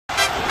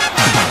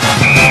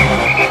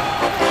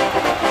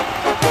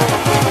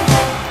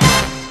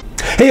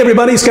Hey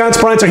everybody, Scott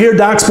Spreitzer here,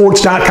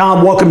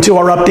 DocSports.com. Welcome to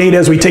our update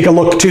as we take a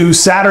look to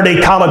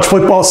Saturday college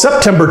football,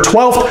 September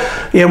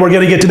 12th, and we're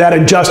going to get to that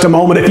in just a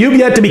moment. If you've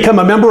yet to become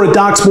a member at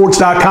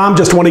DocSports.com,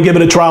 just want to give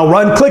it a trial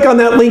run, click on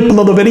that link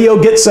below the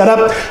video, get set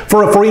up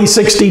for a free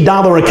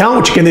 $60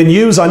 account, which you can then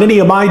use on any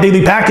of my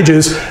daily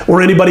packages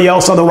or anybody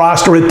else on the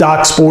roster at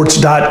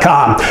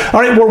DocSports.com. All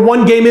right, we're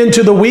one game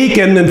into the week,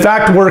 and in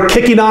fact, we're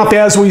kicking off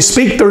as we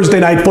speak Thursday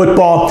night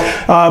football,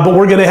 but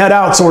we're going to head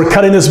out, so we're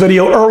cutting this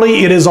video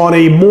early. It is on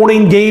a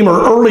morning game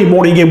or early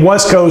morning game,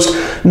 West Coast,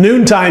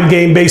 noontime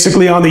game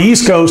basically on the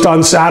East Coast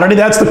on Saturday.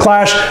 That's the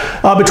clash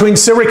between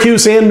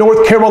Syracuse and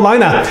North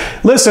Carolina.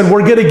 Listen,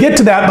 we're going to get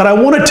to that, but I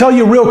want to tell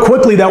you real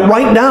quickly that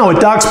right now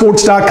at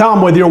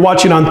DocSports.com, whether you're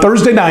watching on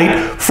Thursday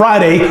night,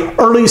 Friday,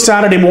 early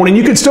Saturday morning,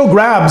 you can still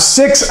grab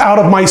 6 out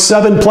of my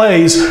 7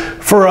 plays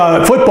for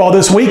football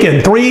this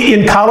weekend. 3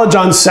 in college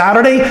on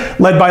Saturday,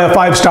 led by a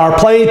 5-star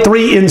play.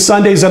 3 in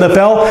Sunday's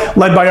NFL,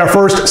 led by our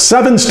first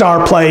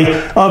 7-star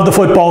play of the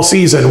football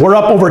season. We're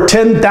up over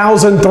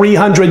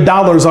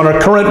 $10,300 on our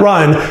current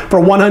run for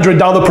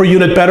 $100 per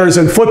unit bettors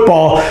in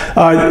football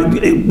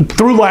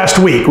through last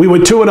week. We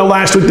went 2-0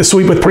 last week this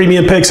week with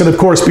premium picks, and of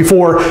course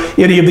before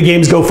any of the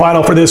games go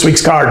final for this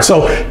week's card.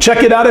 So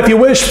check it out if you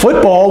wish.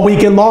 Football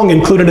weekend long,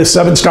 including a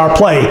 7-star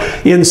play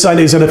in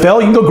Sunday's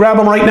NFL. You can go grab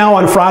them right now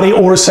on Friday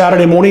or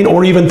Saturday morning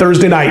or even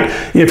Thursday night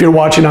if you're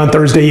watching on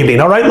Thursday evening.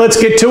 All right, let's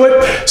get to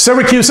it.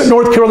 Syracuse at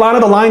North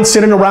Carolina, the line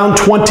sitting around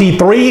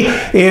 23,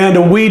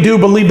 and we do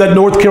believe that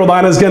North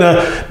Carolina is going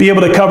to be able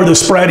to cover the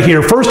spread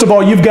here. First of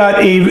all, you've got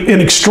an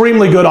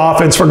extremely good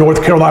offense for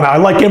North Carolina. I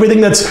like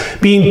everything that's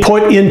being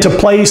put into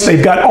place.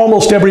 They've got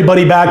almost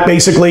everybody back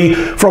basically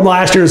from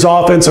last year's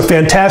offense. A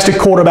fantastic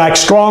quarterback,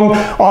 strong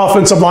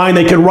offensive line.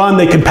 They can run,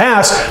 they can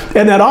pass,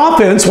 and that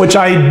offense, which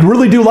I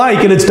really do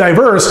like and it's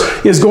diverse,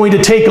 is going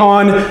to take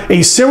on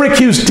a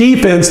Syracuse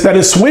defense that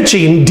is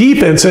switching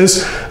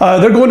defenses.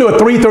 They're going to a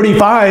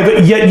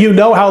 335, yet you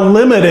know how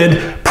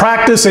limited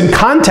practice and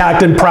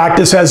contact in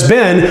practice has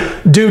been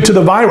due to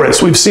the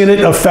virus. We've seen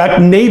it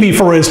affect Navy,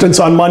 for instance,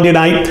 on Monday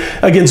night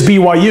against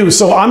BYU.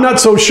 So I'm not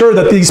so sure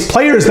that these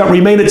players that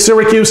remain at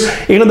Syracuse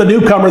and the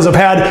newcomers have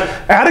had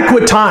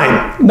adequate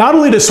time, not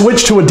only to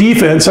switch to a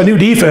defense, a new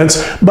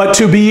defense, but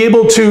to be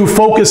able to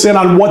focus in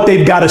on what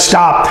they've got to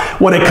stop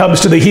when it comes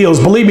to the heels.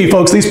 Believe me,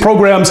 folks, these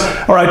programs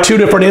are at 2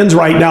 different ends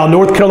right now.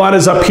 North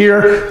Carolina's up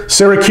here,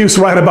 Syracuse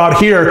right about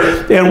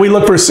here, and we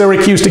look for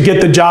Syracuse to get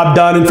the job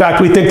done. In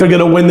fact, we think they're going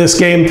to win this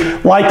game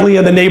likely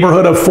in the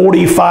neighborhood of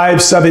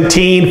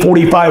 45-17,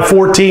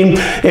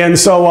 45-14, and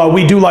so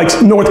we do like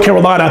North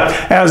Carolina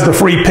as the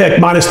free pick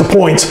minus the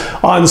points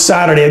on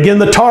Saturday. Again,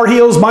 the Tar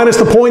Heels minus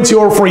the points,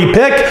 your free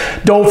pick.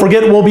 Don't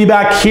forget, we'll be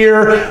back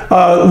here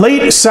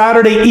late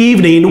Saturday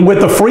evening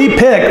with the free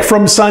pick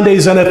from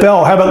Sunday's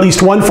NFL. Have at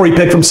least one free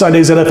pick from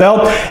Sunday's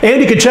NFL,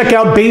 and you can check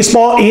out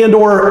baseball and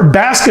or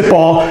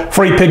basketball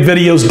free pick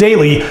videos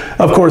daily,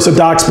 of course, at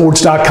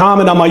DocSports.com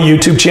and on my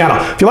YouTube channel.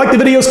 If you like the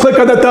videos, click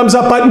on that thumbs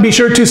up button. Be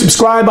sure to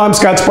subscribe. I'm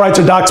Scott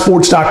Spreitzer,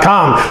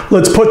 DocSports.com.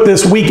 Let's put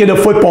this weekend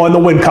of football in the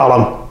win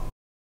column.